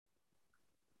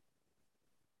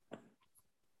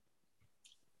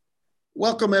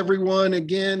Welcome everyone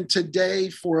again today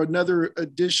for another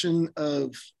edition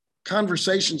of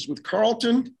Conversations with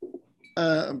Carlton.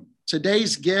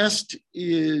 Today's guest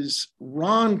is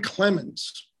Ron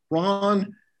Clemons.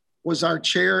 Ron was our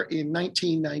chair in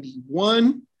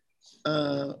 1991.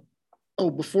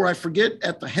 Before I forget,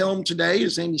 at the helm today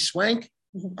is Amy Swank,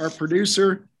 our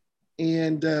producer.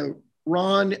 And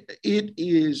Ron, it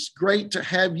is great to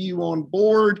have you on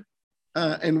board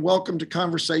and welcome to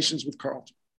Conversations with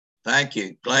Carlton. Thank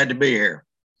you. Glad to be here.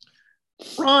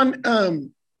 Ron,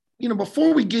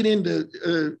 before we get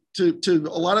into to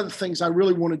a lot of the things I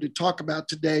really wanted to talk about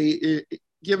today,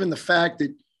 given the fact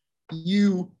that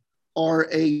you are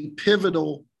a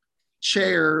pivotal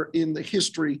chair in the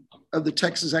history of the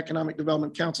Texas Economic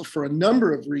Development Council for a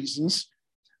number of reasons,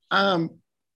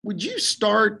 would you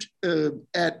start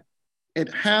at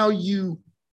how you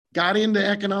got into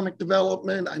economic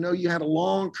development? I know you had a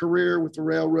long career with the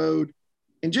railroad.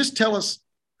 And just tell us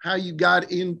how you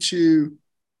got into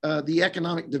the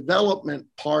economic development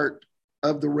part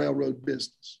of the railroad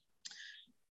business.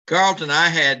 Carlton, I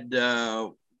had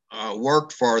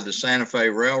worked for the Santa Fe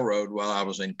Railroad while I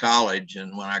was in college.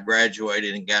 And when I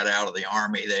graduated and got out of the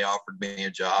Army, they offered me a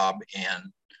job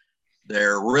in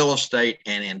their real estate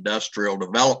and industrial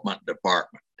development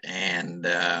department. And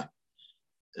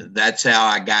that's how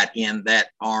I got in that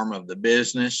arm of the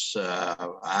business.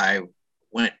 I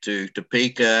went to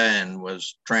Topeka and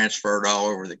was transferred all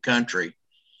over the country.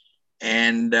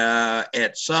 And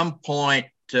at some point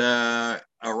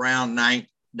around the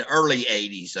early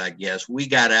 80s, I guess, we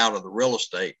got out of the real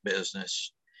estate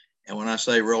business. And when I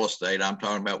say real estate, I'm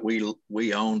talking about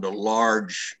we owned a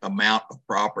large amount of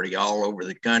property all over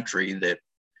the country that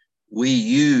we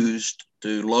used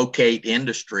to locate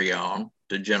industry on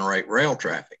to generate rail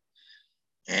traffic.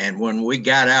 And when we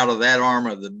got out of that arm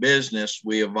of the business,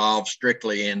 we evolved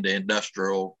strictly into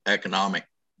industrial economic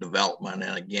development.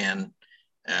 And again,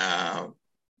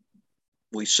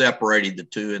 we separated the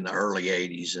two in the early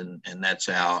 80s, and that's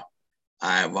how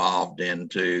I evolved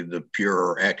into the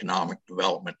pure economic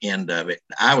development end of it.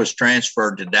 I was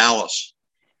transferred to Dallas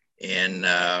in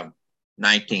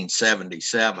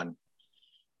 1977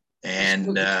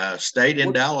 and stayed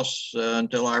in Dallas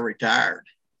until I retired.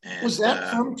 And, was that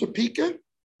from Topeka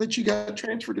that you got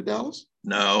transferred to Dallas?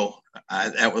 No,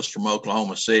 that was from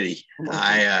Oklahoma City.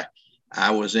 I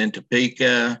was in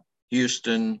Topeka,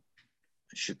 Houston,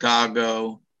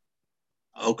 Chicago,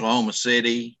 Oklahoma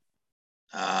City,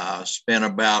 spent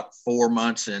about 4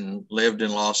 months and lived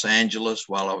in Los Angeles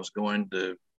while I was going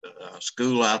to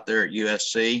school out there at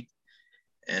USC,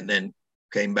 and then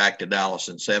came back to Dallas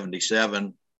in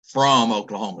 77 from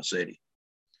Oklahoma City.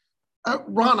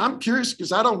 Ron, I'm curious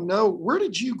because I don't know, where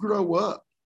did you grow up?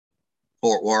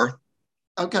 Fort Worth.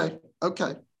 Okay.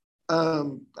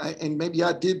 And maybe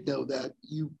I did know that.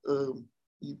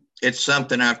 It's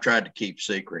something I've tried to keep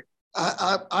secret.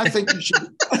 I think you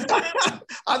should.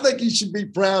 I think you should be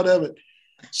proud of it.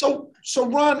 So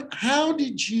Ron, how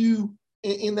did you,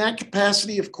 in that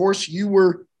capacity? Of course, you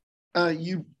were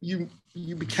you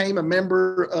became a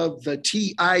member of the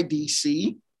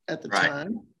TIDC at the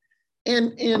time,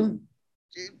 and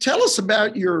tell us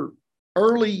about your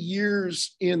early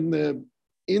years in the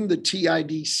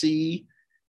TIDC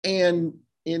and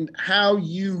how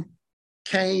you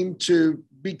came to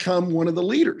become one of the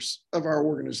leaders of our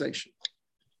organization.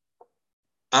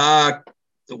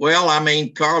 Well, I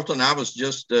mean, Carlton, I was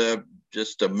just a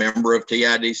member of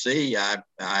TIDC.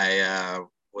 I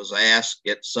was asked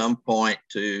at some point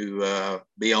to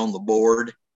be on the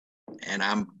board, and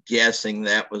I'm guessing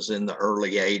that was in the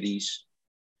early 80s.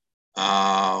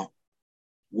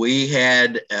 We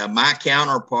had my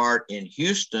counterpart in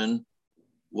Houston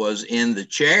was in the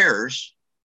chairs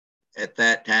at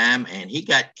that time, and he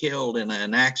got killed in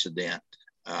an accident.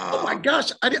 Oh my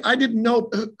gosh, I didn't know.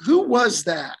 Who was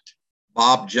that?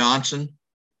 Bob Johnson.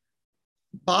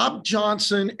 Bob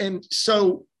Johnson. And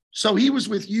so he was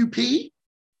with UP?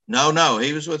 No,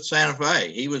 he was with Santa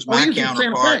Fe. He was my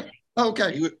counterpart. Oh,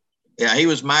 okay. He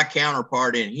was my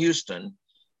counterpart in Houston.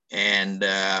 And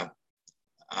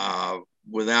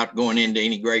without going into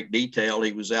any great detail,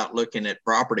 he was out looking at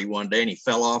property one day and he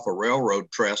fell off a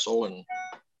railroad trestle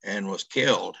and was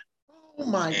killed. Oh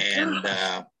my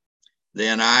gosh.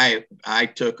 Then I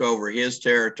took over his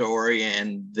territory,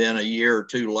 and then a year or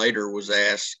two later was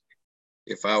asked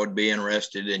if I would be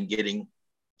interested in getting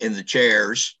in the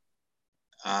chairs.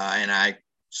 And I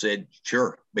said,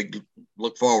 sure,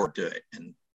 look forward to it.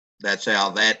 And that's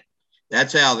how that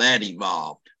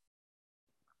evolved.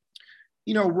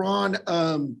 You know, Ron,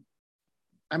 I'm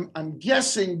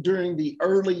guessing during the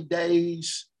early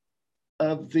days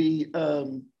of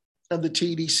the of the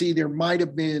TDC, there might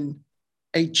have been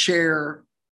a chair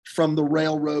from the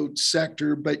railroad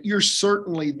sector, but you're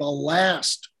certainly the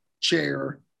last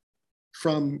chair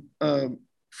from the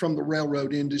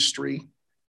railroad industry.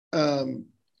 Do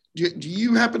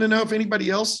you happen to know if anybody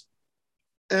else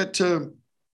at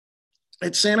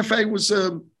Santa Fe was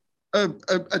a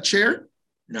chair?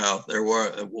 No, there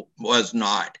was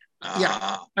not.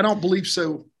 Yeah, I don't believe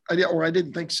so, or I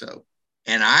didn't think so.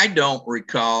 And I don't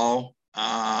recall.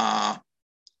 I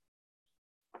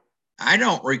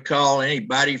don't recall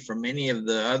anybody from any of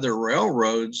the other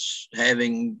railroads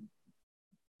having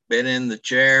been in the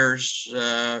chairs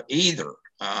either.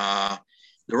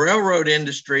 The railroad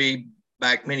industry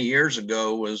back many years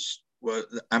ago was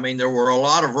I mean, there were a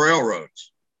lot of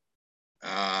railroads.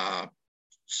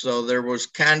 So there was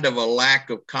kind of a lack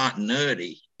of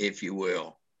continuity, if you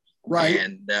will. Right.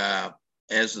 And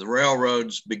as the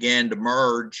railroads began to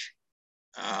merge,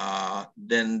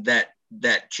 then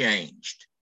that changed.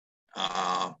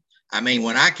 I mean,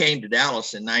 when I came to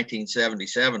Dallas in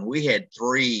 1977, we had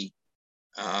 3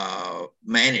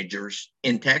 managers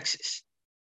in Texas.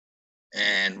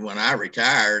 And when I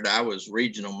retired, I was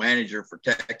regional manager for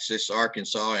Texas,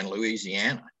 Arkansas, and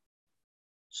Louisiana.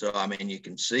 So, I mean, you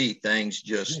can see things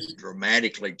just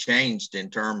dramatically changed in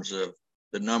terms of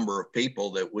the number of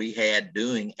people that we had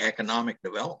doing economic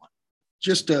development.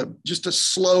 Just a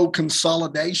slow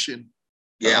consolidation.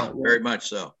 Yeah, very much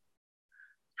so.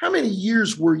 How many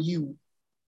years were you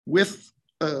with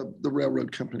the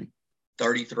railroad company?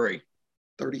 33.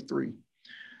 33.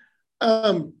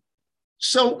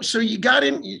 So you got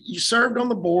in, you served on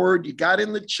the board, you got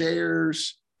in the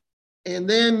chairs, and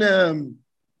then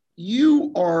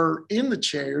you are in the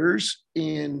chairs,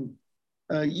 and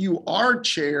you are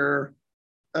chair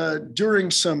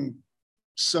during some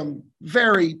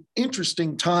very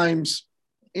interesting times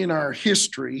in our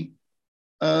history.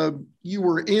 You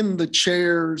were in the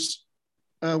chairs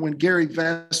when Gary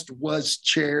Vest was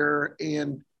chair,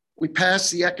 and we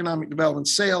passed the economic development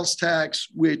sales tax,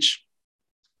 which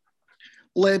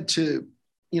led to,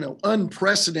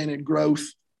 unprecedented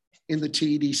growth in the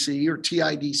TDC or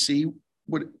TIDC,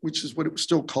 which is what it was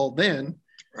still called then.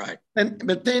 Right.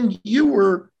 But then you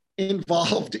were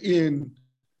involved in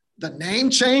the name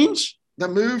change, the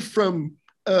move from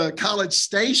College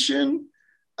Station,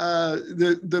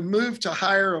 the move to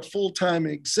hire a full-time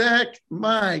exec.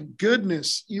 My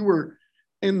goodness, you were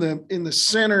in the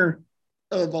center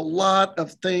of a lot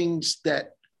of things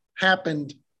that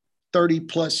happened 30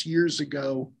 plus years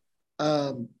ago.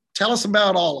 Tell us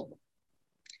about all of them.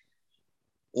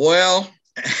 Well,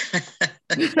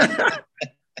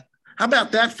 how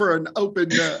about that for an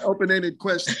open-ended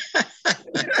question?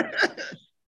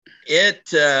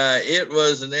 It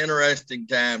was an interesting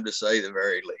time, to say the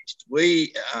very least.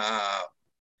 We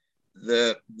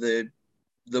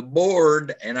the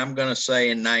board, and I'm going to say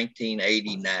in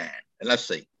 1989, let's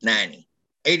see,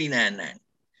 89, 90.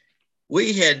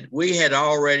 We had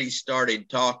already started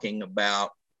talking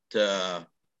about the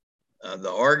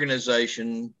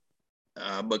organization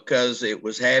because it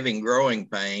was having growing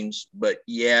pains, but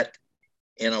yet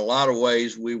in a lot of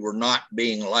ways we were not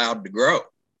being allowed to grow,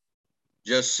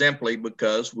 just simply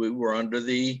because we were under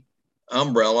the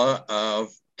umbrella of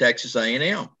Texas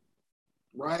A&M.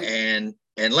 Right. And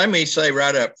let me say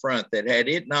right up front that had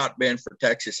it not been for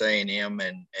Texas A&M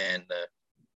and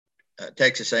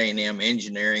Texas A&M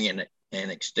Engineering and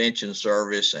Extension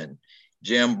Service and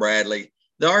Jim Bradley,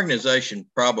 the organization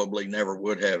probably never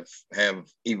would have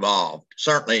evolved.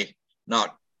 Certainly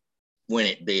not when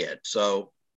it did.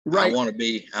 So right. I want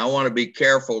to be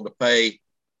careful to pay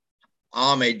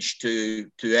homage to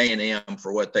A&M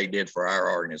for what they did for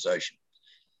our organization.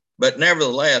 But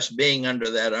nevertheless, being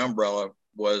under that umbrella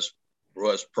was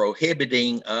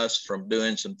prohibiting us from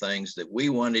doing some things that we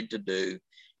wanted to do,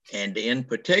 and in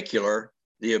particular,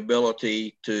 the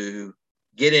ability to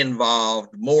get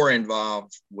more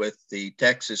involved with the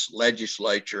Texas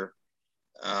legislature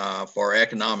for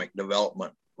economic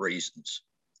development reasons.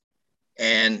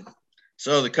 And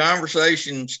so the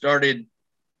conversation started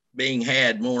being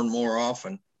had more and more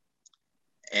often.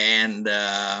 And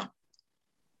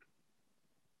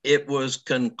it was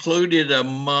concluded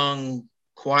among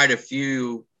quite a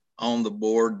few on the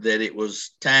board that it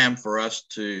was time for us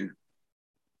to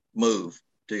move,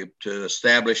 to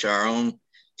establish our own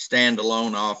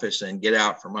standalone office and get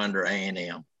out from under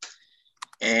A&M.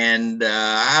 And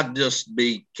I'll just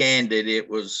be candid, it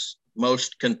was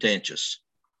most contentious.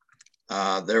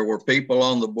 There were people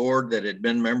on the board that had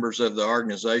been members of the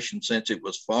organization since it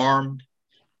was formed.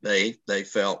 They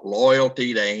felt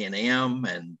loyalty to A&M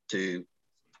and to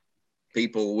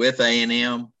people with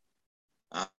A&M.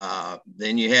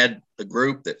 Then you had the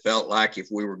group that felt like if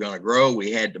we were going to grow,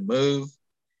 we had to move.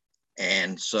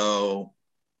 And so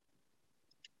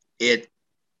it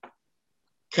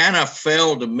kind of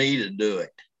fell to me to do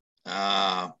it.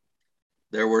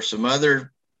 There were some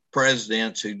other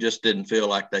presidents who just didn't feel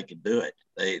like they could do it.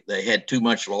 They had too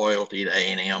much loyalty to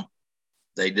A&M.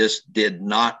 They just did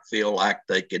not feel like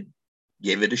they could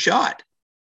give it a shot.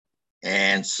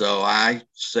 And so I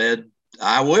said,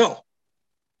 I will.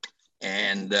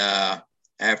 And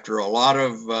after a lot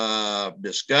of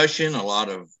discussion, a lot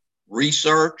of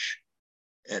research,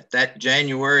 at that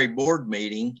January board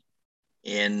meeting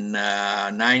in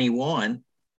 91,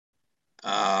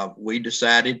 we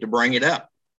decided to bring it up.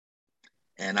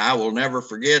 And I will never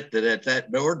forget that at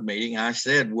that board meeting, I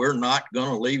said, we're not going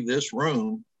to leave this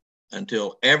room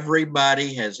until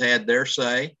everybody has had their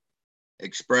say,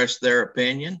 expressed their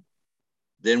opinion.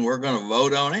 Then we're going to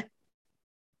vote on it.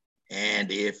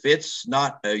 And if it's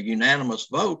not a unanimous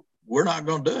vote, we're not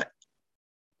going to do it.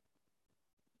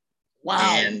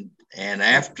 Wow. And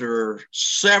after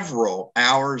several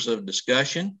hours of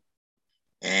discussion,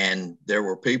 and there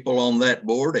were people on that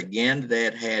board, again,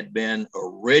 that had been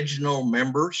original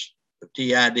members of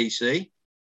TIDC.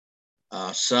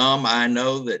 Some I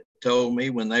know that told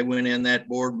me when they went in that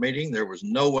board meeting, there was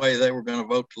no way they were going to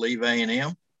vote to leave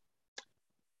A&M.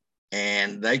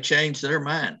 And they changed their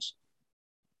minds.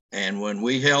 And when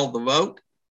we held the vote,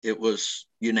 it was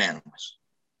unanimous.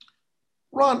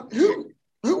 Ron, who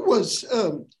was,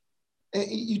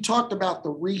 you talked about the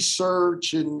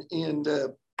research and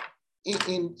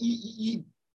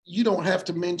you don't have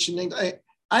to mention it.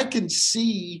 I can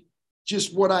see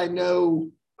just what I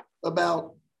know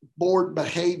about board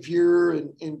behavior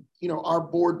and our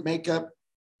board makeup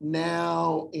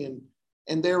now, and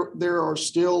there are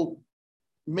still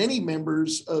many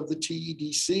members of the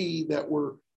TEDC that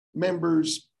were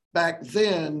members back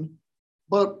then,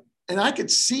 and I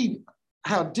could see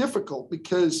how difficult,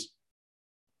 because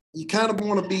you kind of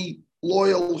want to be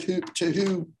loyal to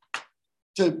who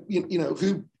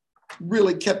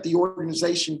really kept the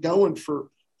organization going for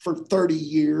 30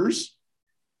 years.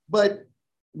 But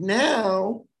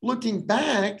now, looking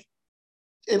back,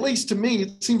 at least to me,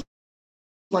 it seems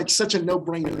like such a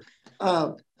no-brainer.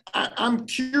 I'm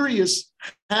curious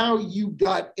how you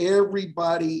got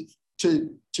everybody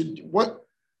to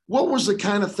what was the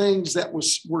kind of things that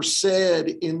were said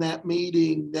in that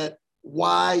meeting, that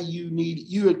why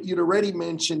you'd already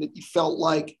mentioned that you felt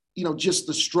like, just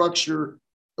the structure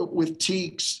with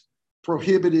TEACS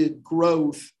prohibited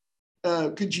growth.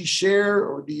 Could you share,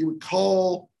 or do you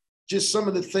recall just some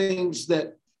of the things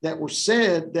that were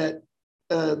said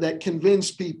that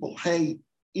convinced people, hey,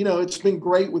 it's been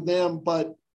great with them,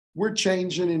 but we're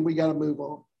changing and we got to move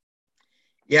on?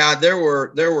 Yeah, there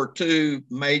were two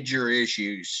major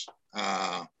issues.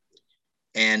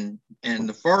 And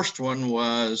the first one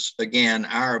was, again,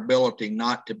 our ability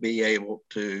not to be able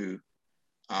to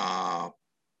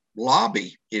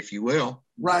lobby, if you will,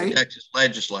 right, the Texas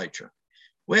legislature.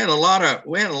 We had a lot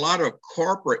of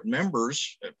corporate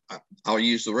members. I'll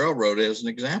use the railroad as an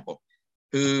example,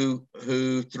 who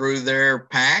through their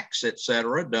PACs, et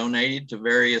cetera, donated to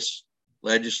various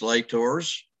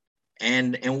legislators,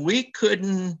 and we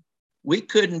couldn't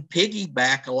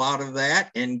piggyback a lot of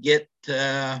that and get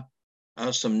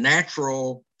some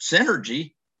natural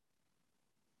synergy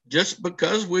just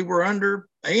because we were under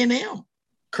A&M.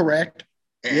 Correct.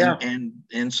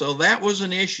 And so that was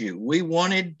an issue. We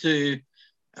wanted to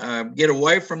get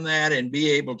away from that and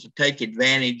be able to take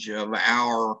advantage of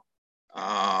our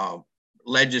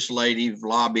legislative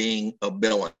lobbying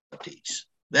abilities.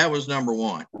 That was number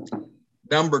one.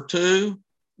 Number two,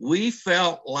 we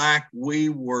felt like we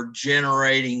were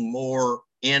generating more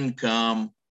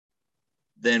income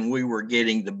than we were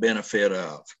getting the benefit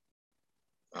of.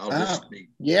 I'll just be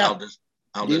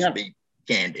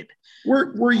candid.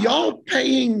 Were y'all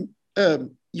paying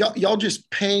y'all just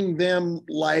paying them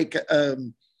like a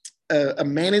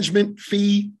management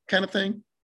fee kind of thing?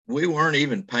 We weren't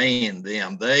even paying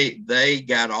them. They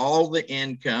got all the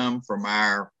income from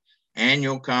our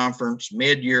annual conference,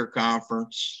 mid-year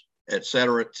conference, et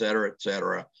cetera, et cetera, et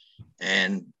cetera.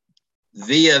 And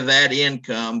via that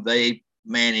income, they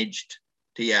managed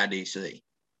TIDC.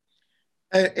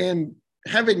 And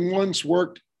having once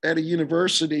worked at a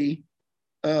university,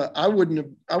 I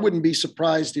wouldn't be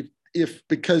surprised if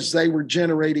because they were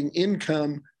generating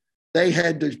income, they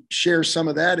had to share some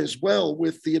of that as well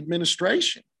with the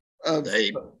administration.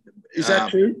 Is that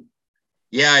true?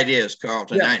 Yeah, it is,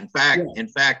 Carlton. Yeah. In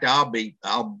fact,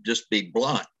 I'll just be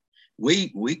blunt.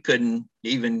 We couldn't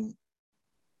even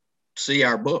see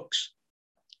our books.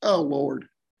 Oh, Lord.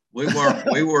 We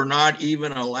were not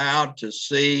even allowed to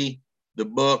see the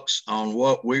books on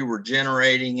what we were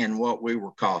generating and what we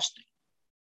were costing.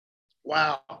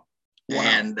 Wow.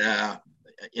 And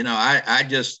I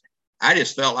just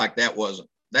felt like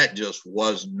that just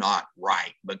was not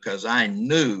right, because I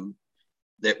knew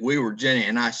that we were generating,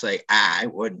 and I say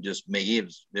it wasn't just me,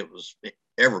 it was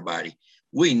everybody.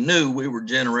 We knew we were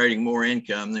generating more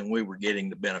income than we were getting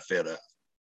the benefit of.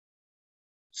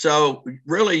 So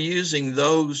really using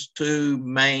those two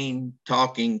main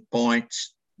talking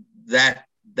points, that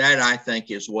I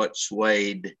think is what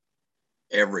swayed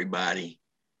everybody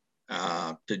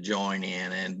to join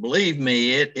in. And believe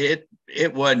me,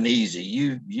 it wasn't easy.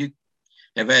 You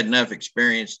have had enough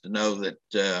experience to know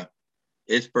that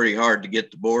it's pretty hard to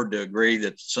get the board to agree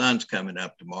that the sun's coming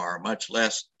up tomorrow, much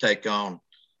less take on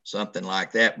something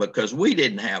like that, because we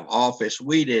didn't have office,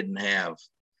 we didn't have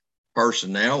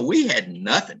personnel, we had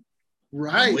nothing.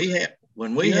 Right.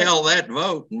 When we held that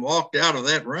vote and walked out of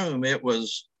that room, it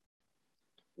was,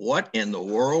 what in the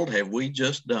world have we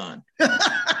just done?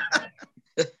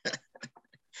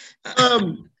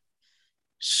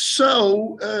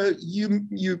 So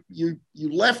you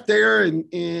left there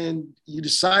and you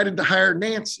decided to hire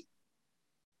Nancy.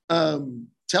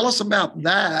 Tell us about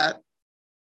that.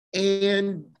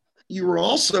 And you were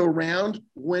also around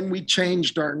when we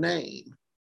changed our name.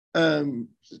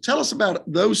 Tell us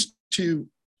about those two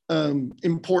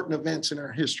important events in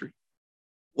our history.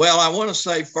 Well, I want to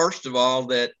say, first of all,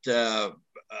 that the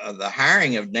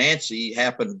hiring of Nancy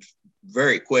happened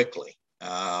very quickly.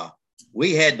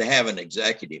 We had to have an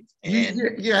executive. And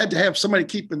you had to have somebody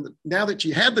keeping now that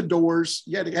you had the doors,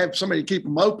 you had to have somebody keep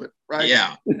them open, right?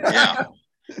 Yeah.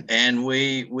 And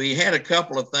we had a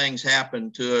couple of things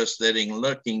happen to us that, in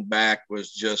looking back,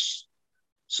 was just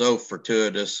so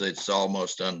fortuitous, it's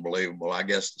almost unbelievable. I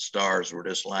guess the stars were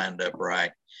just lined up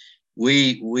right.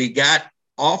 We got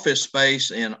office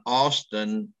space in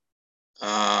Austin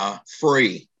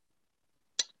free.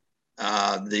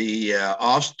 The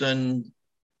Austin,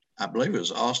 I believe it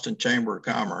was Austin Chamber of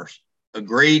Commerce,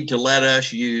 agreed to let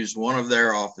us use one of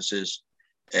their offices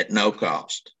at no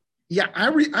cost. Yeah,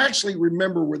 I actually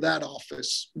remember where that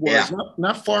office was. Yeah.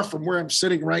 Not far from where I'm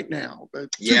sitting right now.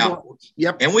 But yep.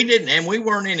 And we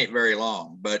weren't in it very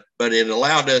long, but it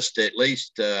allowed us to at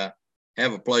least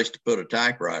have a place to put a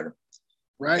typewriter.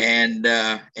 Right. And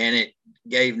it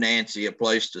gave Nancy a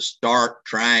place to start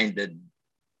trying to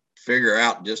figure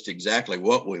out just exactly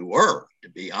what we were, to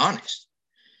be honest.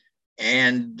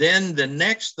 And then the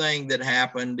next thing that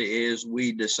happened is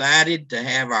we decided to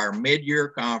have our mid-year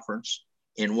conference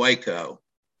in Waco,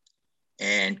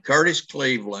 and Curtis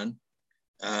Cleveland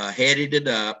headed it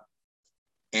up,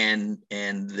 and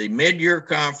the mid-year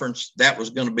conference, that was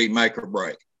going to be make or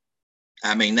break.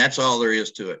 I mean, that's all there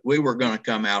is to it. We were going to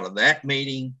come out of that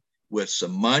meeting with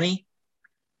some money,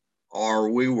 or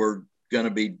we were going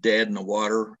to be dead in the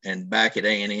water and back at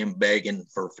A&M begging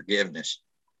for forgiveness.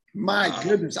 My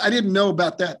goodness, I didn't know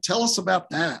about that. Tell us about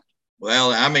that.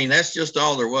 Well, I mean, that's just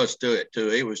all there was to it, too.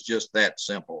 It was just that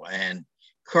simple. And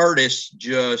Curtis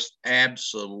just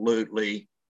absolutely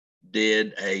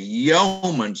did a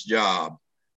yeoman's job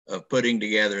of putting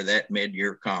together that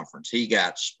mid-year conference. He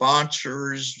got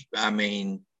sponsors. I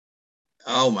mean,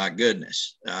 oh my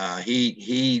goodness.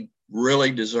 He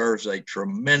really deserves a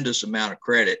tremendous amount of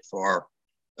credit for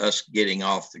us getting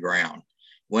off the ground.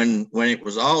 When it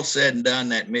was all said and done,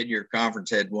 that mid-year conference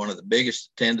had one of the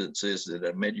biggest attendances that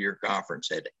a mid-year conference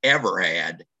had ever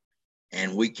had.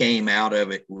 And we came out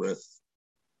of it with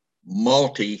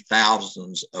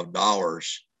multi-thousands of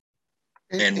dollars,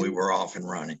 and we were off and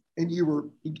running. And you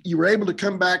were able to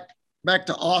come back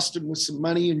to Austin with some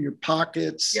money in your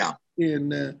pockets. Yeah.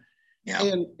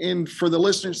 And for the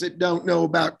listeners that don't know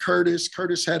about Curtis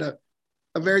had a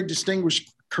very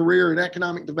distinguished career in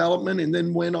economic development, and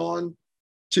then went on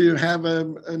to have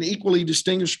an equally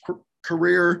distinguished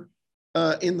career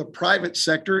in the private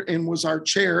sector, and was our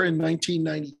chair in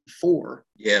 1994.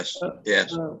 Yes.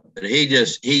 But he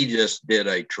just did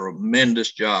a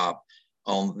tremendous job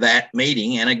on that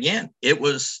meeting. And again, it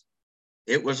was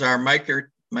our make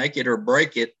it or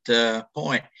break it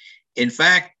point. In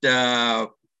fact,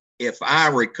 if I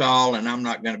recall, and I'm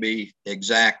not going to be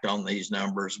exact on these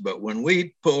numbers, but when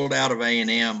we pulled out of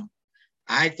A&M,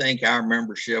 I think our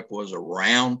membership was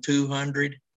around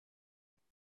 200.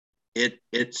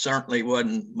 It certainly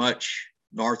wasn't much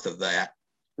north of that.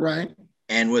 Right.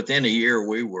 And within a year,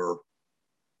 we were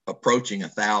approaching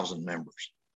 1,000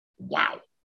 members. Wow.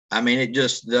 I mean,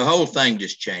 the whole thing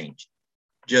just changed,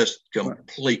 just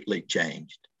completely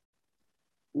changed.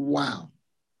 Wow.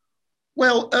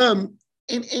 Well,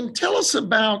 and tell us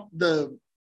about the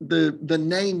the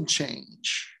name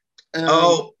change.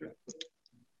 Carlton,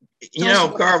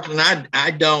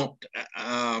 I don't.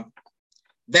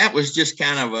 That was just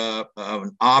kind of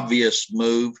an obvious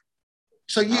move.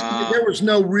 So there was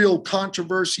no real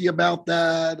controversy about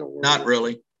that, or not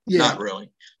really. Yeah. Not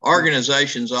really.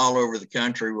 Organizations all over the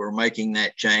country were making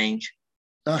that change,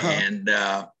 and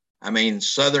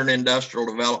Southern Industrial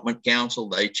Development Council,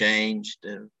 they changed.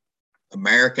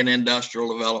 American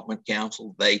Industrial Development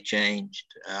Council, they changed.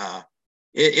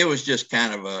 It was just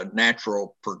kind of a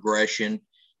natural progression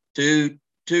to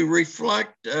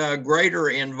reflect greater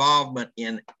involvement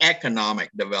in economic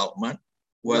development,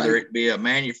 whether it be a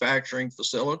manufacturing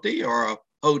facility or a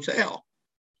hotel,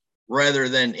 rather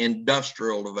than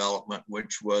industrial development,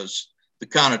 which was the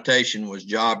connotation was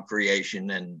job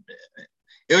creation, and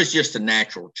it was just a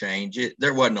natural change.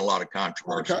 There wasn't a lot of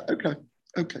controversy.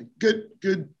 Okay.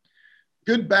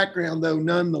 Good background though,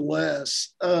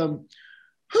 nonetheless. Who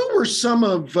were some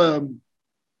of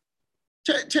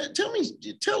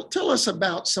tell us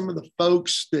about some of the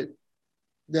folks that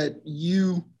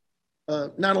you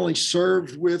not only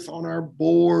served with on our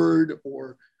board,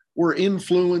 or were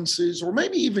influences, or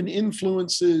maybe even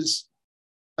influences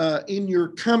in your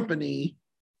company,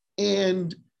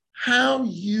 and how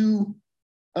you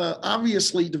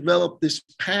obviously developed this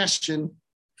passion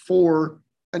for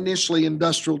initially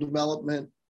industrial development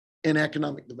and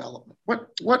economic development.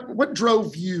 What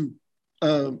drove you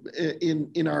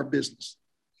in our business?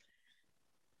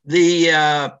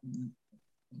 The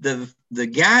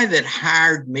guy that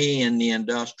hired me in the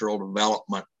industrial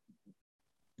development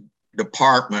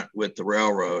department with the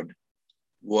railroad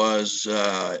was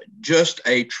just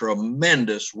a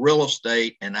tremendous real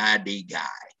estate and ID guy.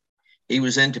 He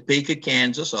was in Topeka,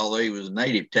 Kansas, although he was a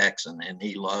native Texan, and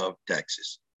he loved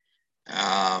Texas.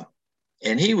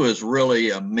 And he was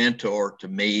really a mentor to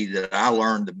me that I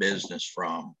learned the business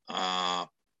from.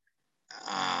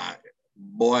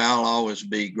 Boy, I'll always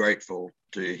be grateful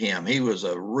to him. He was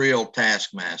a real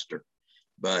taskmaster,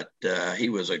 but he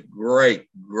was a great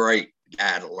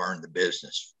guy to learn the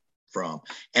business from.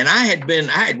 And I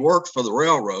had worked for the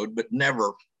railroad, but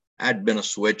never, I'd been a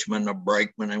switchman, a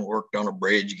brakeman, and worked on a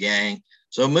bridge gang.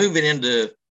 So moving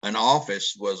into an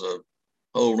office was a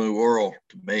whole new world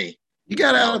to me. You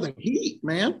got out of the heat,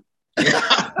 man.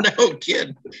 Yeah, no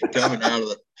kidding. Coming out of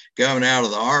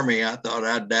the Army, I thought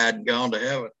I'd died and gone to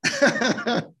heaven.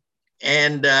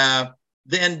 And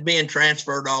then being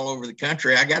transferred all over the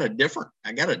country, I got a different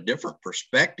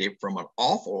perspective from an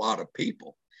awful lot of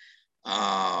people.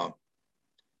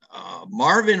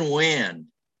 Marvin Wind,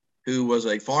 who was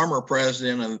a former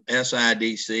president of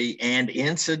SIDC, and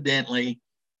incidentally,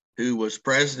 who was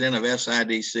president of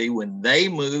SIDC when they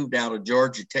moved out of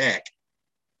Georgia Tech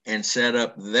and set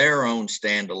up their own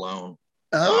standalone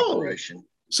operation.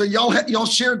 So y'all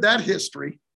shared that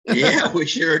history. Yeah, we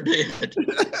sure did.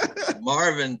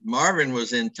 Marvin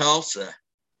was in Tulsa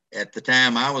at the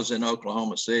time. I was in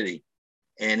Oklahoma City,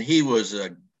 and he was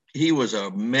a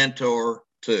mentor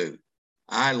too.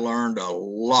 I learned a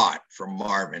lot from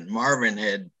Marvin. Marvin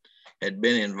had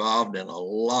been involved in a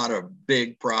lot of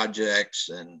big projects,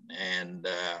 and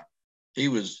he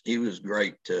was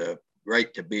great to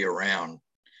be around.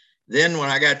 Then when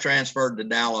I got transferred to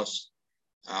Dallas,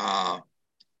 I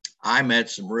met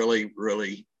some really,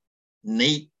 really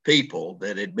neat people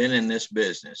that had been in this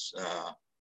business.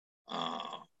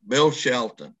 Bill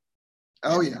Shelton.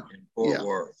 Oh yeah, in Fort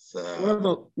Worth.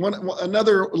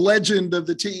 Another legend of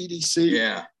the TEDC.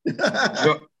 Yeah,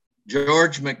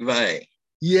 George McVeigh.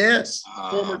 Yes,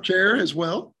 former chair as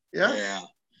well. Yeah. Yeah,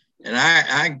 and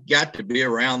I got to be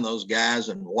around those guys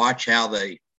and watch how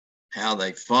they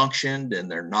functioned and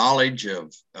their knowledge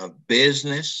of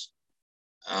business,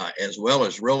 as well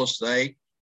as real estate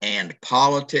and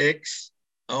politics.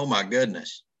 Oh my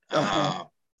goodness.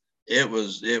 It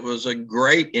was a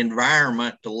great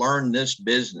environment to learn this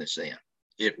business in.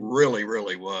 It really,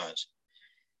 really was.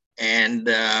 And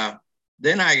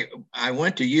then I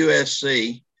went to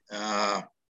USC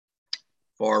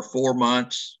for 4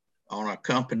 months on a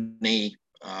company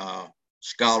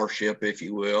scholarship, if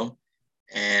you will.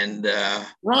 And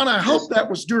Ron, I hope that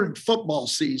was during football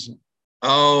season.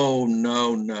 Oh,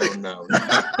 no. No,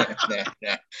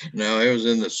 it was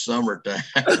in the summertime.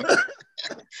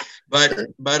 But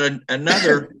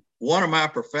another one of my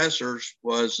professors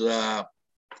was, for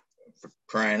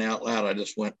crying out loud, I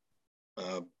just went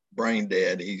brain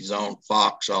dead. He's on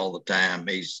Fox all the time.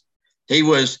 He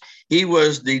was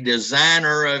the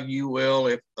designer, of you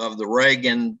will, of the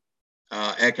Reagan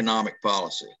economic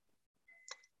policy.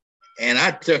 And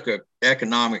I took an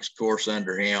economics course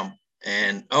under him,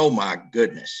 and oh my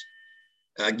goodness,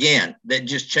 again, that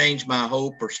just changed my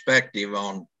whole perspective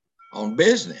on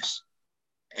business.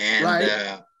 And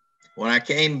Right. when I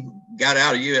got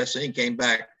out of USC and came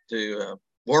back to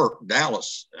work,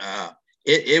 Dallas,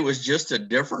 it was just a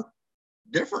different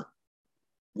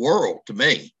world to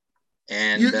me.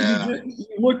 And you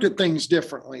looked at things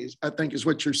differently, I think is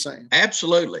what you're saying.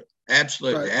 Absolutely. Right.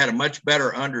 I had a much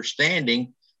better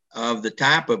understanding of the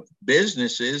type of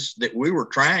businesses that we were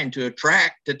trying to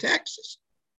attract to Texas,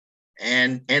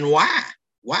 and why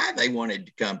they wanted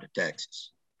to come to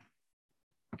Texas.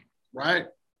 Right.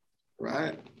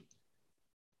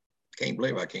 Can't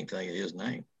believe I can't think of his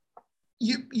name.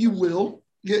 You will.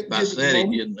 If I said it,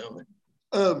 you'd know it.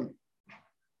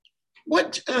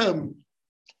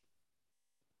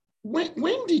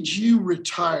 When did you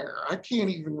retire? I can't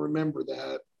even remember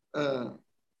that.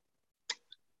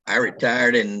 I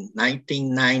retired in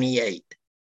 1998.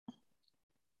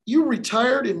 You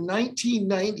retired in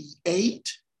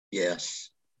 1998? Yes.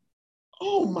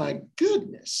 Oh my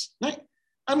goodness.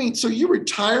 I mean, so you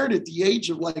retired at the age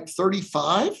of like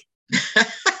 35?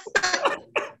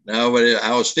 No, but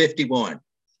I was 51.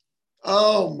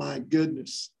 Oh my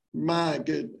goodness. My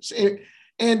goodness.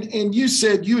 And you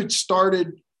said you had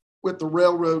started with the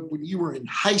railroad when you were in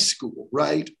high school,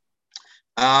 right?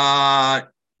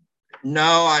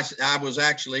 No, I was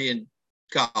actually in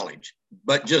college,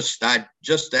 but just out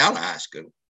of high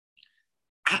school.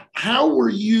 How were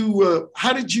you?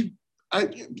 How did you?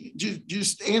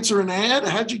 Just answer an ad?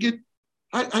 How'd you get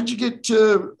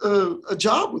a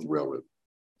job with railroad?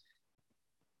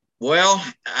 Well,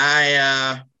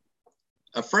 a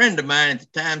friend of mine at the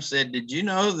time said, "Did you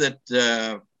know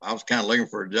that I was kind of looking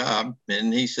for a job?"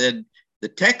 And he said, "The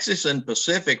Texas and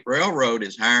Pacific Railroad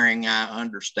is hiring, I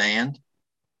understand."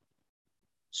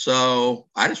 So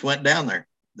I just went down there.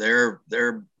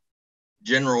 Their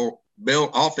general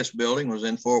office building was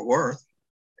in Fort Worth.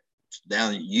 It's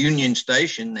down at Union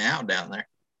Station now down there.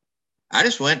 I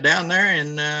just went down there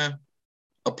and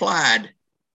applied,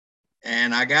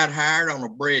 and I got hired on a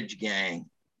bridge gang.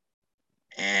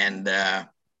 And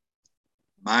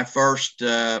my first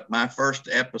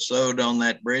episode on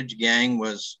that bridge gang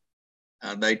was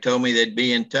they told me they'd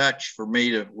be in touch for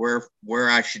me to where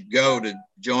I should go to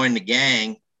join the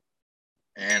gang.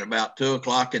 And about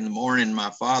 2:00 in the morning,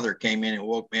 my father came in and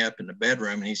woke me up in the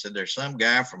bedroom, and he said, "There's some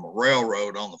guy from a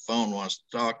railroad on the phone wants to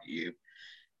talk to you."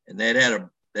 And they'd had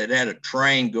a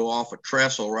train go off a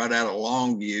trestle right out of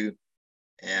Longview,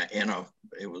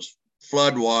 it was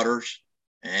floodwaters,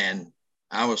 and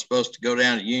I was supposed to go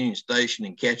down to Union Station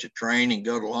and catch a train and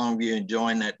go to Longview and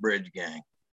join that bridge gang.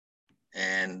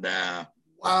 And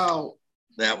wow,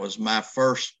 that was my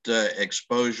first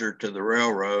exposure to the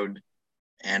railroad.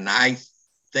 And I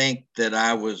think that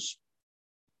I was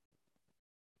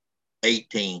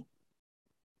 18.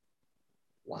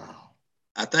 Wow.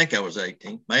 I think I was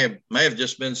 18. May have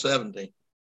just been 17.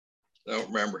 I don't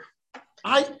remember.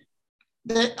 I'm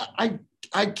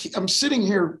sitting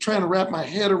here trying to wrap my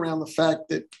head around the fact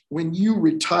that when you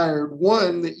retired,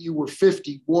 one, that you were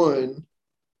 51,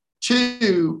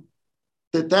 two,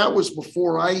 that was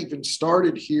before I even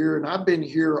started here, and I've been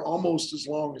here almost as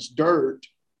long as dirt.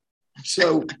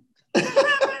 So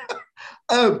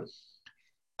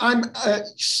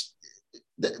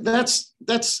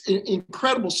that's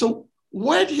incredible. So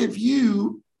what have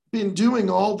you been doing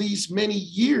all these many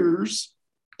years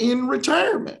in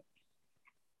retirement?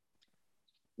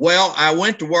 Well, I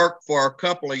went to work for a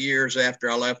couple of years after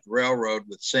I left the railroad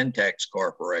with Syntex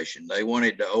Corporation. They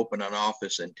wanted to open an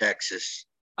office in Texas.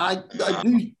 I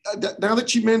do. Now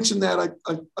that you mentioned that,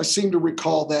 I seem to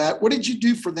recall that. What did you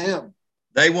do for them?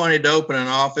 They wanted to open an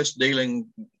office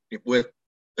dealing with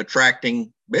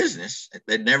attracting business.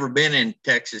 They'd never been in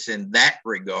Texas in that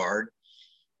regard.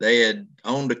 They had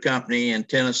owned a company in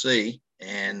Tennessee,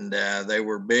 and they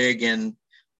were big in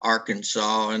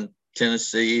Arkansas and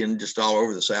Tennessee and just all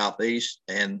over the Southeast.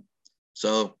 And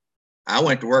so I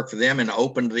went to work for them and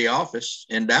opened the office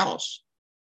in Dallas,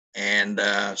 and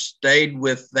stayed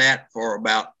with that for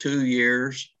about 2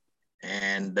 years,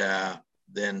 and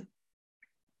then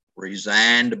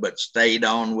resigned, but stayed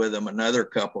on with them another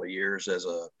couple of years as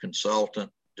a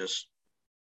consultant, just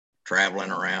traveling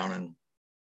around and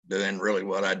doing really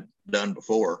what I'd done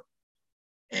before.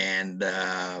 And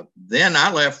then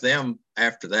I left them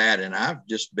after that, and I've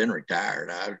just been retired.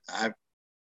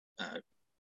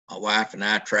 My wife and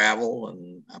I travel,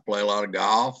 and I play a lot of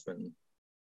golf, and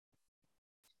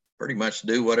pretty much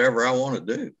do whatever I want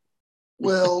to do.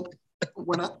 Well,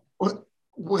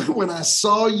 when I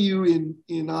saw you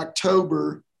in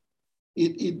October,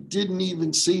 it didn't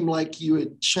even seem like you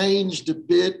had changed a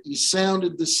bit. You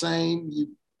sounded the same.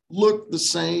 looked the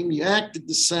same, you acted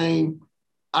the same.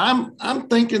 I'm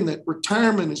thinking that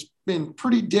retirement has been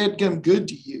pretty dadgum good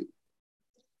to you.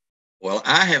 Well,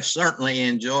 I have certainly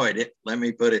enjoyed it. Let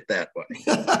me put it that way.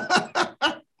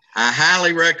 I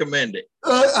highly recommend it.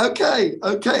 Okay.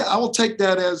 I will take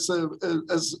that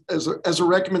as a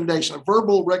recommendation, a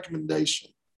verbal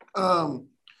recommendation.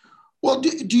 Well,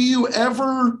 do you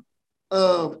ever,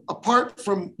 apart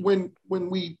from when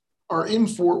we are in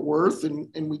Fort Worth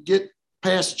and we get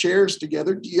past chairs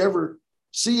together, do you ever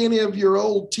see any of your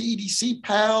old TEDC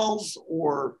pals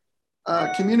or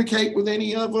communicate with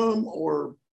any of them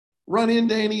or run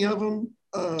into any of them?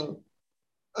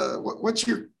 What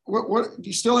do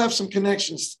you still have some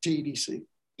connections to TEDC?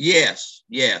 Yes,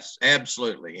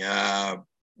 absolutely.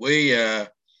 The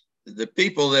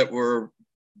people that were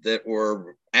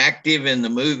active in the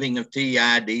moving of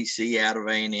TIDC out of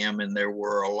A&M, and there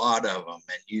were a lot of them,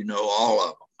 and you know all of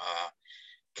them.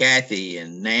 Kathy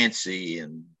and Nancy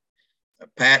and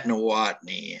Pat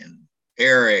Nowotny and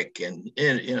Eric and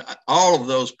all of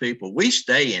those people, we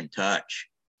stay in touch.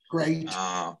 Great.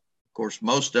 Of course,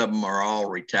 most of them are all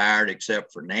retired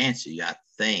except for Nancy, I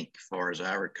think, as far as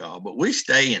I recall, but we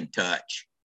stay in touch.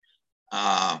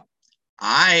 The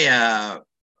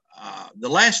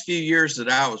last few years that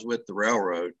I was with the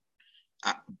railroad,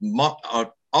 an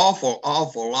awful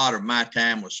lot of my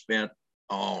time was spent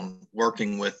on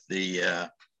working with the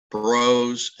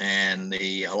Perot's and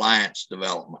the Alliance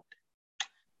development,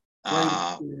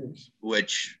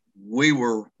 which we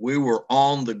were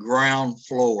on the ground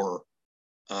floor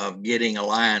of getting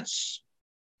Alliance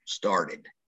started.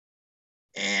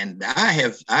 And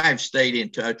I've stayed in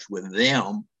touch with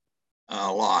them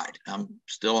a lot. I'm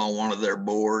still on one of their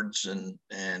boards and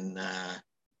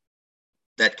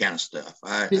that kind of stuff.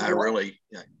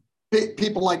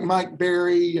 People like Mike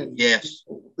Berry and yes,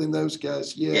 and those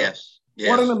guys. Yeah.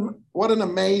 Yes. What an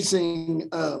amazing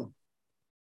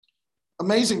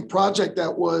project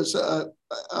that was. I'll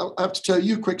have to tell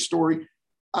you a quick story.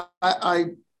 I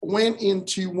went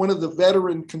into one of the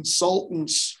veteran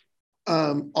consultants'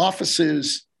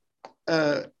 offices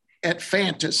at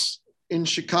Fantas in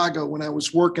Chicago when I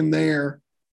was working there,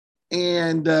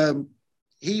 and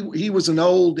he was an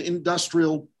old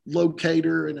industrial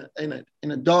locator and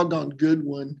a doggone good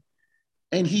one,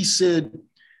 and he said,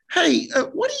 "Hey,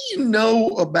 what do you know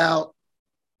about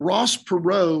Ross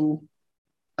Perot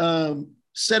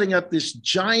setting up this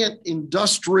giant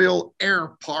industrial air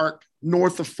park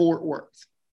north of Fort Worth?"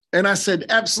 And I said,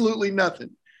 "Absolutely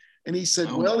nothing." And he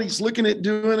said, "Well, he's looking at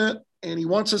doing it and he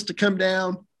wants us to come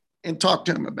down and talk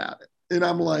to him about it." And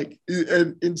I'm like,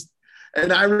 and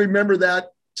I remember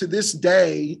that to this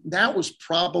day. That was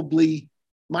probably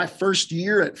my first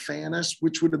year at Fantas,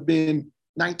 which would have been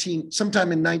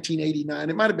sometime in 1989.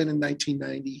 It might have been in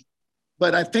 1990.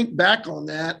 But I think back on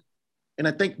that, and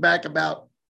I think back about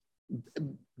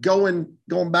going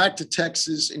back to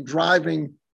Texas and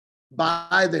driving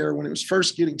by there when it was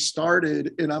first getting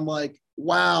started. And I'm like,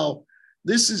 wow,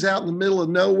 this is out in the middle of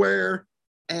nowhere.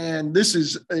 And this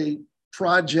is a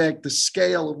project, the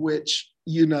scale of which,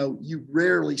 you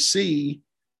rarely see.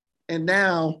 And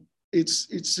now it's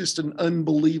just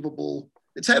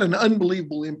it's had an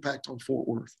unbelievable impact on Fort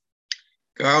Worth.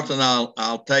 Carlton,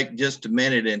 I'll take just a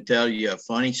minute and tell you a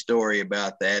funny story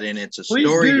about that. And it's a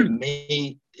story to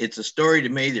me. It's a story to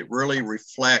me that really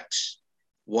reflects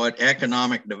what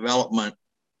economic development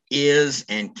is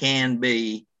and can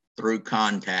be through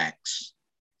contacts.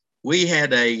 We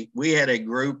had a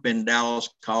group in Dallas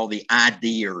called the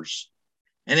Ideers,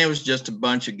 and it was just a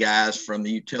bunch of guys from the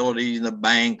utilities, the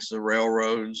banks, the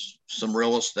railroads, some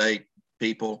real estate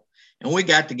people, and we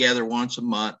got together once a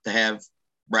month to have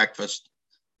breakfast.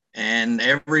 And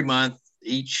every month,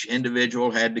 each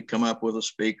individual had to come up with a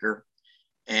speaker.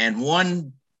 And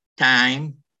one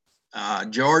time,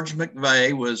 George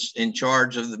McVeigh was in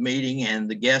charge of the meeting, and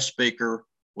the guest speaker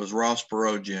was Ross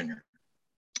Perot Jr.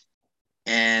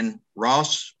 And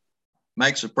Ross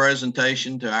makes a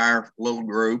presentation to our little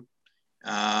group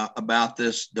about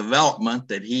this development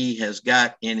that he has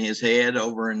got in his head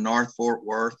over in North Fort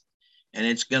Worth. And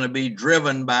it's going to be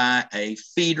driven by a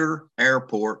feeder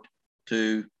airport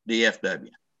to DFW.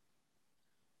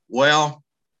 Well,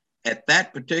 at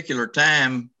that particular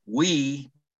time,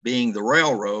 we, being the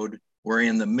railroad, were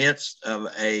in the midst of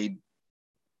a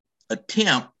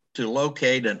attempt to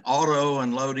locate an auto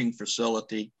unloading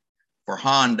facility for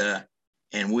Honda,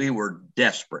 and we were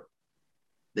desperate.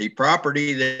 The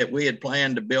property that we had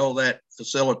planned to build that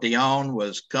facility on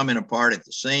was coming apart at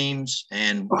the seams,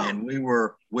 and we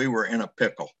were in a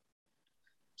pickle.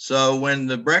 So when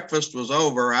the breakfast was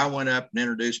over, I went up and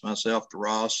introduced myself to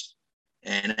Ross,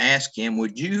 and asked him,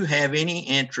 would you have any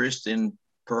interest in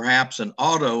perhaps an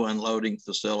auto unloading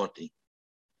facility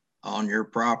on your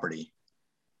property?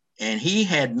 And he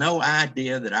had no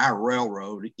idea that our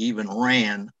railroad even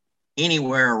ran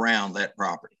anywhere around that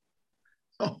property.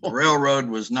 The railroad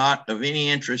was not of any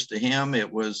interest to him.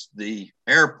 It was the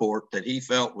airport that he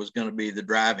felt was going to be the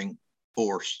driving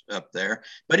force up there.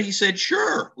 But he said,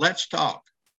 sure, let's talk.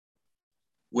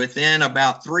 Within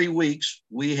about 3 weeks,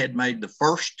 we had made the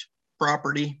first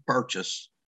property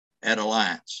purchase at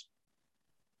Alliance.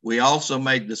 We also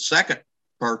made the second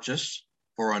purchase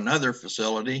for another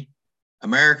facility.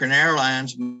 American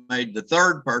Airlines made the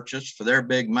third purchase for their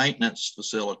big maintenance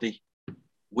facility.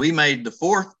 We made the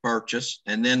fourth purchase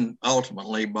and then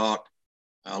ultimately bought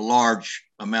a large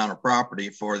amount of property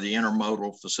for the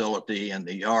intermodal facility and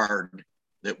the yard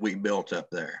that we built up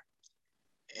there.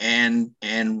 And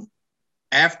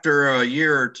after a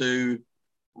year or two,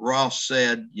 Ross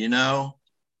said, you know,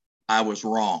 I was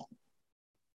wrong.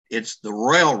 It's the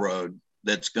railroad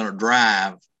that's going to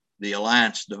drive the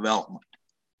Alliance development.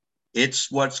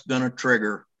 It's what's going to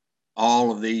trigger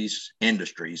all of these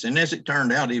industries. And as it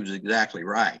turned out, he was exactly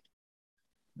right.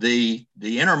 The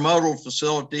intermodal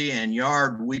facility and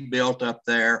yard we built up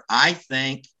there, I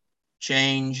think,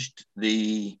 changed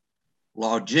the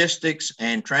logistics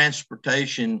and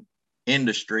transportation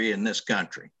industry in this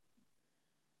country.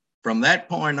 From that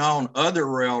point on, other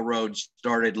railroads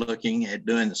started looking at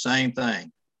doing the same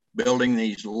thing, building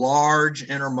these large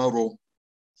intermodal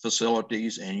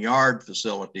facilities and yard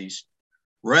facilities,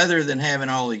 rather than having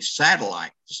all these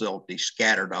satellite facilities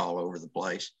scattered all over the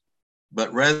place,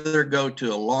 but rather go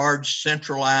to a large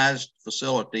centralized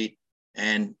facility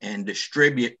and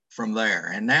distribute from there.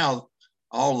 And now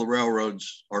all the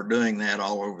railroads are doing that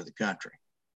all over the country.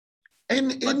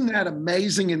 And isn't that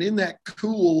amazing? And isn't that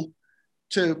cool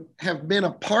to have been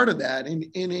a part of that? I've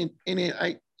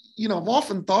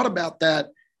often thought about that.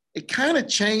 It kind of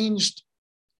changed.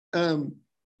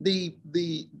 The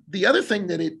other thing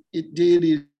that it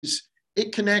did is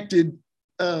it connected,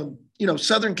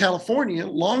 Southern California,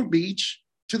 Long Beach,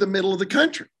 to the middle of the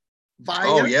country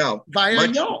via y'all.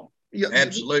 Yeah,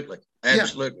 absolutely.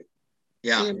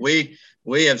 Yeah. And we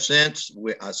have since,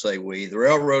 the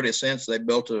railroad has since, they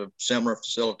built a similar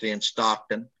facility in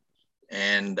Stockton,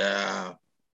 and the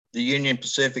Union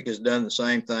Pacific has done the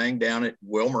same thing down at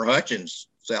Wilmer Hutchins,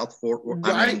 south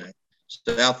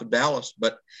of Dallas.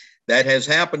 But that has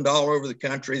happened all over the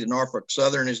country. The Norfolk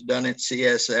Southern has done it.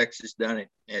 CSX has done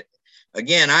it.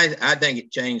 Again, I think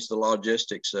it changed the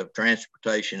logistics of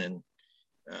transportation and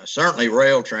certainly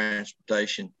rail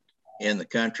transportation in the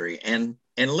country. And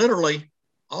literally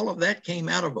all of that came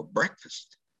out of a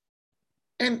breakfast.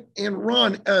 And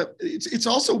Ron, it's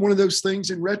also one of those things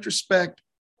in retrospect.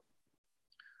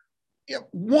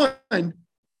 One,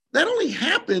 that only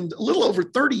happened a little over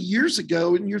 30 years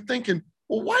ago. And you're thinking,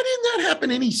 well, why didn't that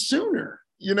happen any sooner?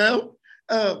 But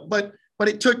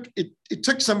it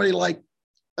took somebody like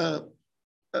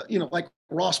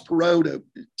Ross Perot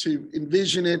to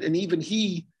envision it, and even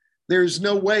there's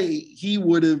no way he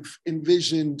would have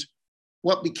envisioned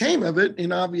what became of it.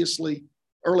 And obviously,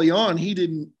 early on, he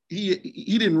didn't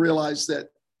realize that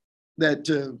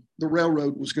the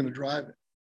railroad was going to drive it.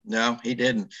 No, he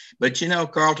didn't. But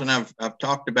Carlton, I've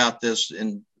talked about this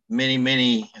in many,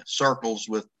 many circles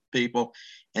with people.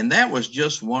 And that was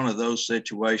just one of those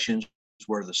situations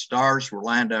where the stars were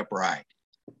lined up right.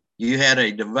 You had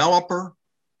a developer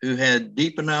who had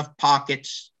deep enough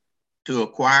pockets to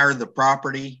acquire the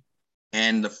property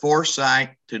and the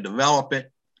foresight to develop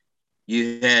it.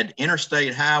 You had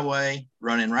interstate highway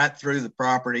running right through the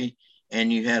property,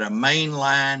 and you had a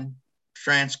mainline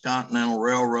transcontinental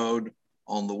railroad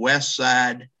on the west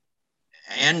side.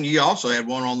 And you also had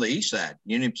one on the east side.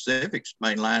 Union Pacific's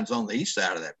main line's on the east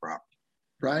side of that property.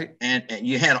 Right. And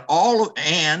you had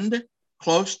and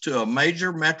close to a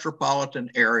major metropolitan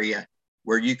area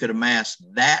where you could amass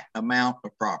that amount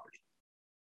of property.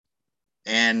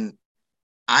 And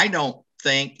I don't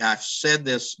think, I've said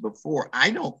this before,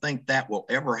 I don't think that will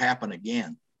ever happen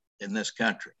again in this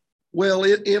country. Well,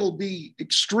 it'll be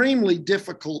extremely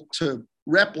difficult to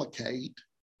replicate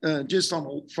just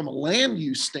from a land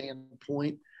use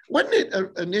standpoint. Wasn't it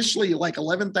initially like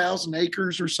 11,000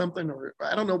 acres or something? Or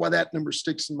I don't know why that number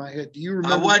sticks in my head. Do you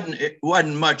remember? It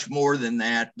wasn't much more than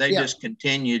that. They just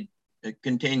continued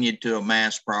to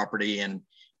amass property, and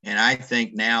I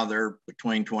think now they're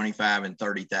between 25 and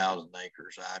 30,000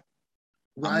 acres.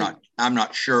 I'm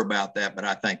not sure about that, but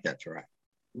I think that's right.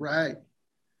 Right.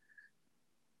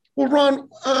 Well, Ron,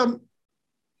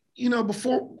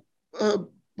 before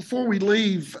we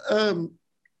leave,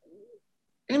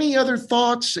 any other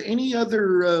thoughts? Any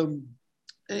other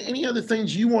any other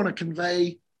things you want to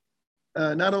convey,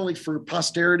 not only for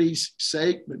posterity's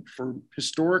sake, but for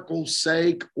historical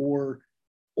sake, or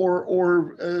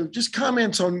just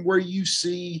comments on where you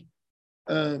see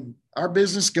our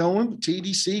business going, the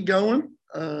TDC going,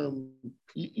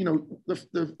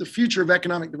 the future of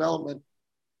economic development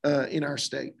in our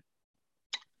state?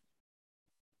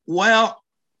 Well,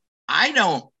 I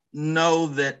don't know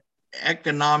that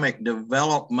economic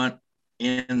development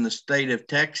in the state of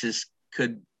Texas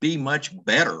could be much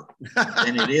better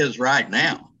than it is right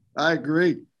now. I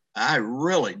agree. I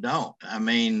really don't. I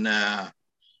mean,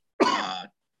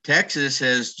 Texas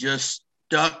has just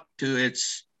stuck to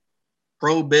its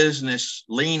pro-business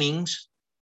leanings,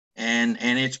 and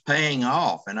it's paying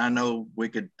off. And I know we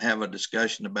could have a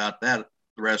discussion about that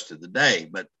the rest of the day,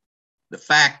 but the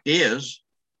fact is,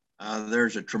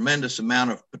 there's a tremendous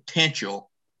amount of potential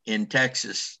in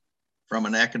Texas from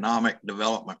an economic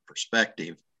development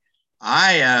perspective.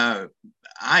 I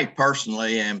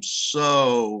personally am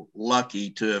so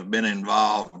lucky to have been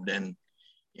involved in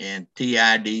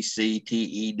TIDC,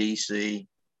 TEDC,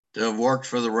 to have worked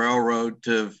for the railroad,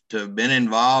 to have been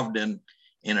involved in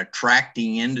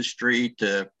attracting industry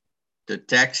to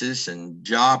Texas and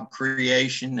job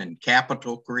creation and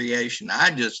capital creation.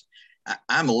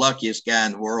 I'm the luckiest guy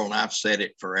in the world, and I've said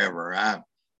it forever.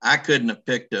 I couldn't have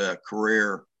picked a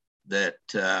career that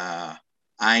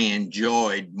I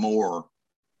enjoyed more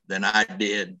than I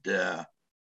did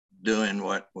doing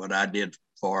what I did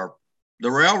for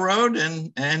the railroad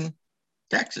and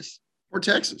Texas. For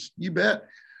Texas, you bet.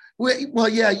 Well,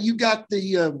 yeah, you got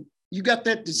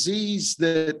that disease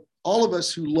that all of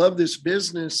us who love this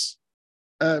business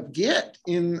get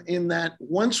in that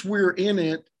once we're in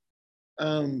it,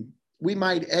 we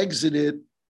might exit it,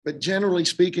 but generally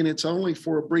speaking, it's only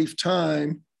for a brief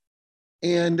time,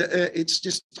 and it's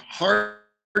just hard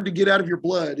to get out of your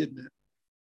blood, isn't it?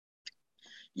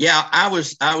 Yeah, I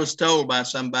was told by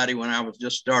somebody when I was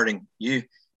just starting, you're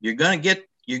gonna get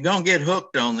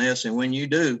hooked on this, and when you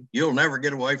do, you'll never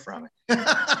get away from it.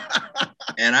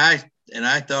 and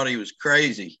I thought he was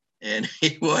crazy, and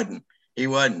he wasn't.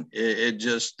 It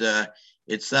just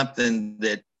it's something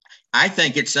that I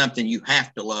think it's something you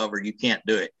have to love, or you can't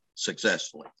do it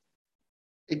successfully.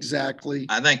 Exactly.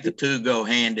 I think the two go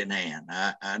hand in hand.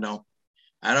 I don't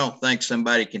think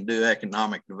somebody can do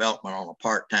economic development on a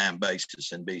part-time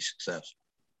basis and be successful.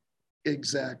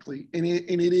 Exactly. And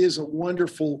it is a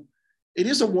wonderful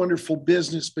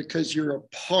business because you're a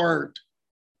part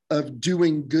of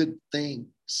doing good things.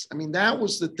 I mean, that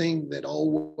was the thing that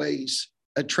always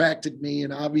attracted me.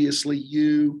 And obviously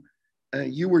you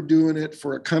were doing it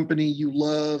for a company you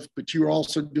loved, but you were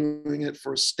also doing it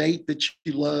for a state that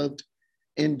you loved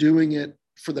and doing it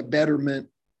for the betterment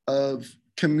of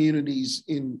communities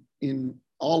in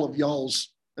all of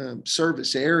y'all's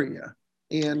service area.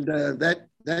 And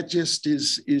that just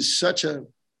is such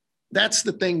that's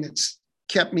the thing that's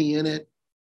kept me in it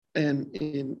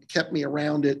and kept me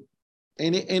around it.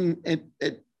 And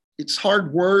it's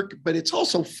hard work, but it's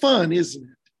also fun, isn't it?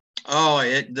 Oh,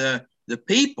 the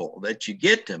people that you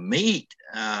get to meet,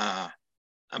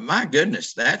 my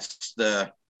goodness, that's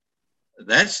the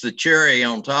cherry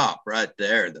on top right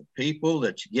there. The people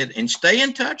that you get and stay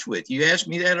in touch with. You asked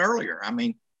me that earlier. I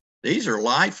mean, these are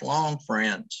lifelong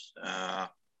friends.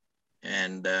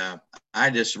 And I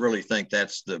just really think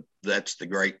that's the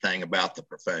great thing about the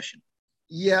profession.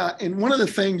 Yeah. And one of the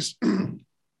things,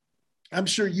 I'm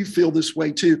sure you feel this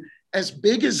way too, as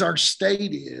big as our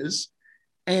state is,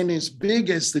 and as big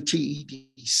as the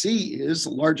TEDC is, the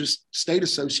largest state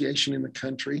association in the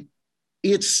country,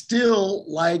 it's still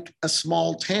like a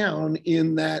small town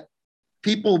in that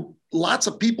lots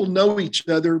of people know each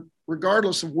other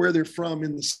regardless of where they're from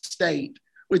in the state,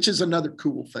 which is another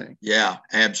cool thing. Yeah,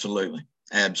 absolutely.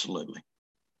 Absolutely.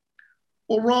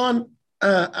 Well, Ron,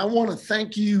 I want to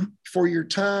thank you for your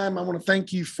time. I want to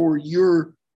thank you for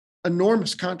your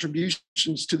enormous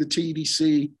contributions to the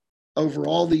TEDC over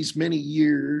all these many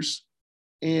years.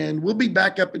 And we'll be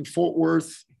back up in Fort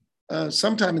Worth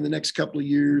sometime in the next couple of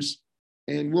years.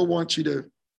 And we'll want you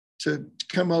to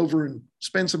come over and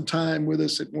spend some time with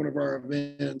us at one of our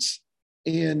events.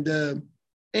 And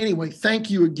anyway, thank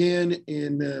you again.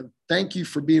 And thank you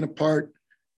for being a part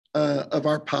of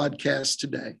our podcast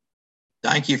today.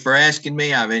 Thank you for asking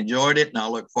me. I've enjoyed it, and I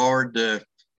look forward to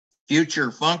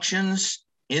future functions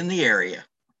in the area.